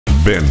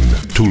Ben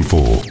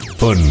Tulfo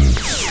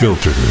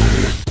Unfiltered.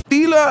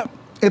 Tila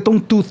itong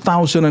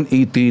 2018,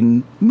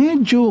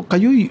 medyo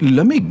kayo'y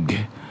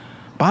lamig.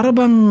 Para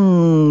bang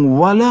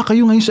wala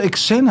kayo ngayon sa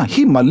eksena.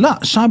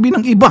 Himala, sabi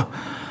ng iba.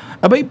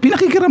 Abay,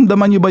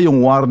 pinakikiramdaman niyo ba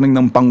yung warning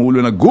ng Pangulo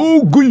na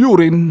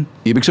guguyurin?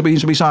 Ibig sabihin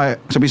sa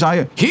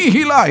Bisaya,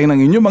 hihilain ang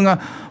inyong mga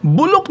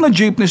bulok na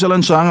jeepney sa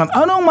lansangan.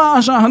 Anong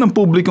maaasahan ng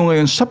publiko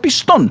ngayon sa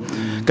PISTON?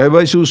 Kaya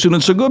ba'y susunod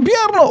sa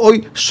gobyerno o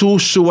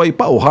susuway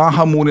pa o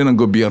hahamunin ng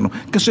gobyerno?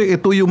 Kasi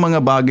ito yung mga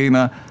bagay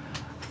na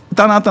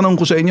tanatanong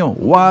ko sa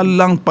inyo,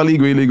 walang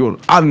paligoy-ligoy,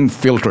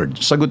 unfiltered.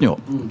 Sagot nyo.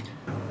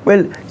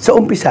 Well, sa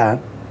umpisa,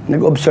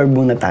 nag-observe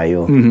muna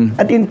tayo.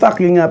 At in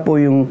fact, yun nga po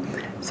yung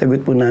sagot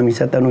po namin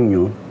sa tanong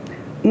nyo,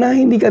 na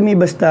hindi kami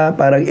basta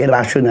parang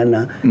irrational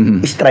na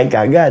strike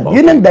agad. Okay.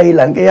 Yun ang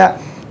dahilan. Kaya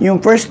yung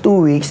first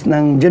 2 weeks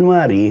ng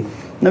January,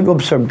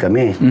 nag-observe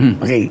kami.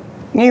 Okay.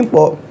 Ngayon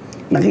po,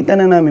 nakita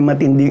na namin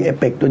matinding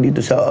epekto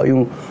dito sa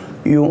yung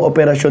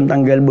operasyon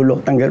tanggal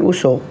bulok, tanggal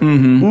usok,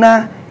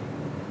 na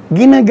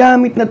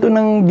ginagamit na to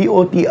ng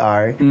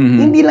DOTR,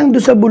 hindi lang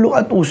doon sa bulok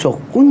at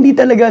usok, kundi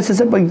talaga sa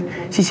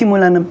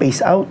pagsisimula ng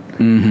phase out.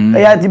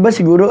 Kaya di ba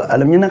siguro,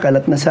 alam niyo na,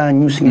 kalat na sa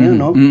news ngayon,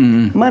 no?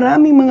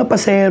 Maraming mga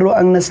pasahero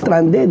ang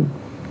na-stranded.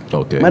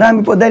 Okay. Marami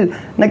po dahil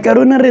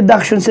nagkaroon ng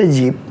reduction sa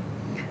jeep,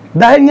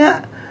 dahil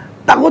nga,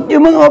 takot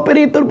yung mga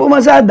operator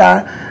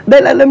pumasada,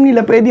 dahil alam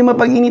nila, pwede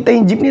mapag-inita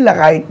yung jeep nila,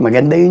 kahit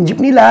maganda yung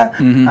jeep nila,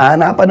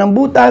 hanapan ng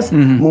butas,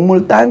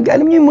 mumultahan ka.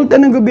 Alam niyo yung multa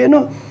ng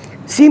gobyerno,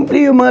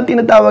 simple yung mga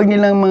tinatawag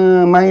nilang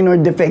mga minor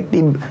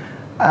defective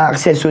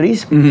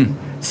accessories.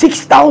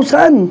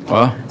 6,000. 6,000.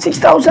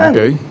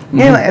 Okay.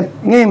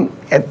 Ngayon,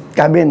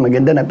 Kabin,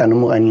 maganda na tanong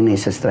mo kanina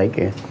sa strike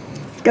eh.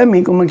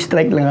 Kami, kung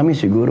mag-strike lang kami,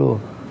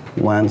 siguro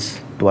once,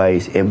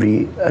 twice,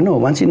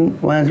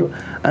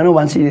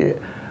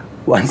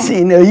 once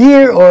in a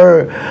year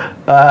or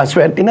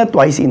swerte na,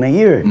 twice in a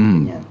year.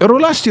 Pero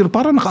last year,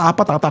 parang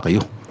naka-4 ata kayo.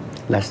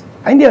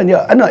 Hindi.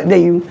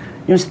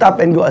 Yung stop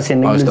and go as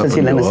in, naglusa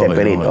sila na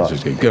separate.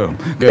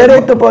 Pero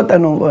ito po,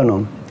 tanong ko,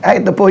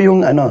 ito po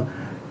yung,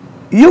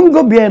 yung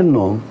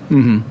gobyerno,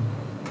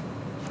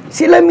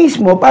 sila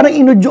mismo, parang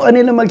inudyuan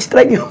nila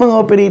mag-strike yung mga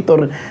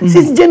operator.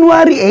 Since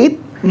January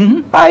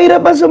 8,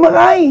 pahirap pa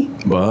sumakay.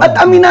 At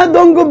aminado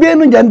ang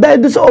gobyerno dyan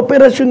dahil doon sa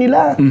operasyon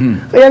nila.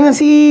 Kaya nga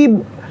si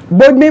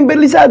board member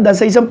Lizada,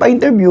 sa isang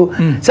pa-interview,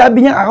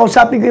 sabi niya,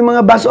 kakausapin ko yung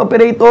mga bus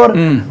operator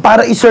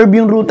para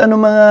i-serve yung ruta ng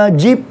mga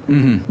jeep.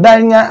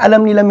 Dahil nga, alam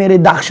nila may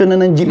reduction na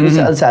ng jeep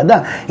sa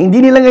alsada.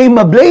 Hindi nila ngayon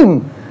ma-blame.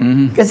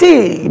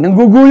 Kasi,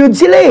 nangguguyod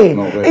sila eh.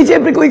 Okay. Eh,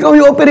 siyempre, kung ikaw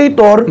yung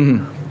operator,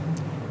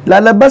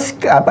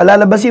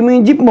 palalabasin mo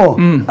yung jeep mo.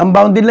 Ang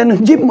bounded lang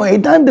ng jeep mo,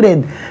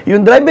 800.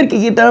 Yung driver,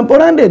 kikita ng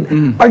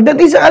 400.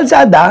 Pagdating sa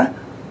alsada,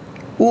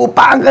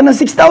 uupaan ka ng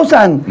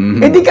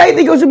 6,000. Eh di kahit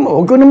ikaw,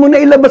 huwag ko na muna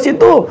ilabas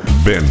ito.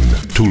 Ben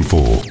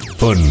Tulfo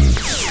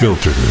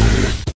Unfiltered.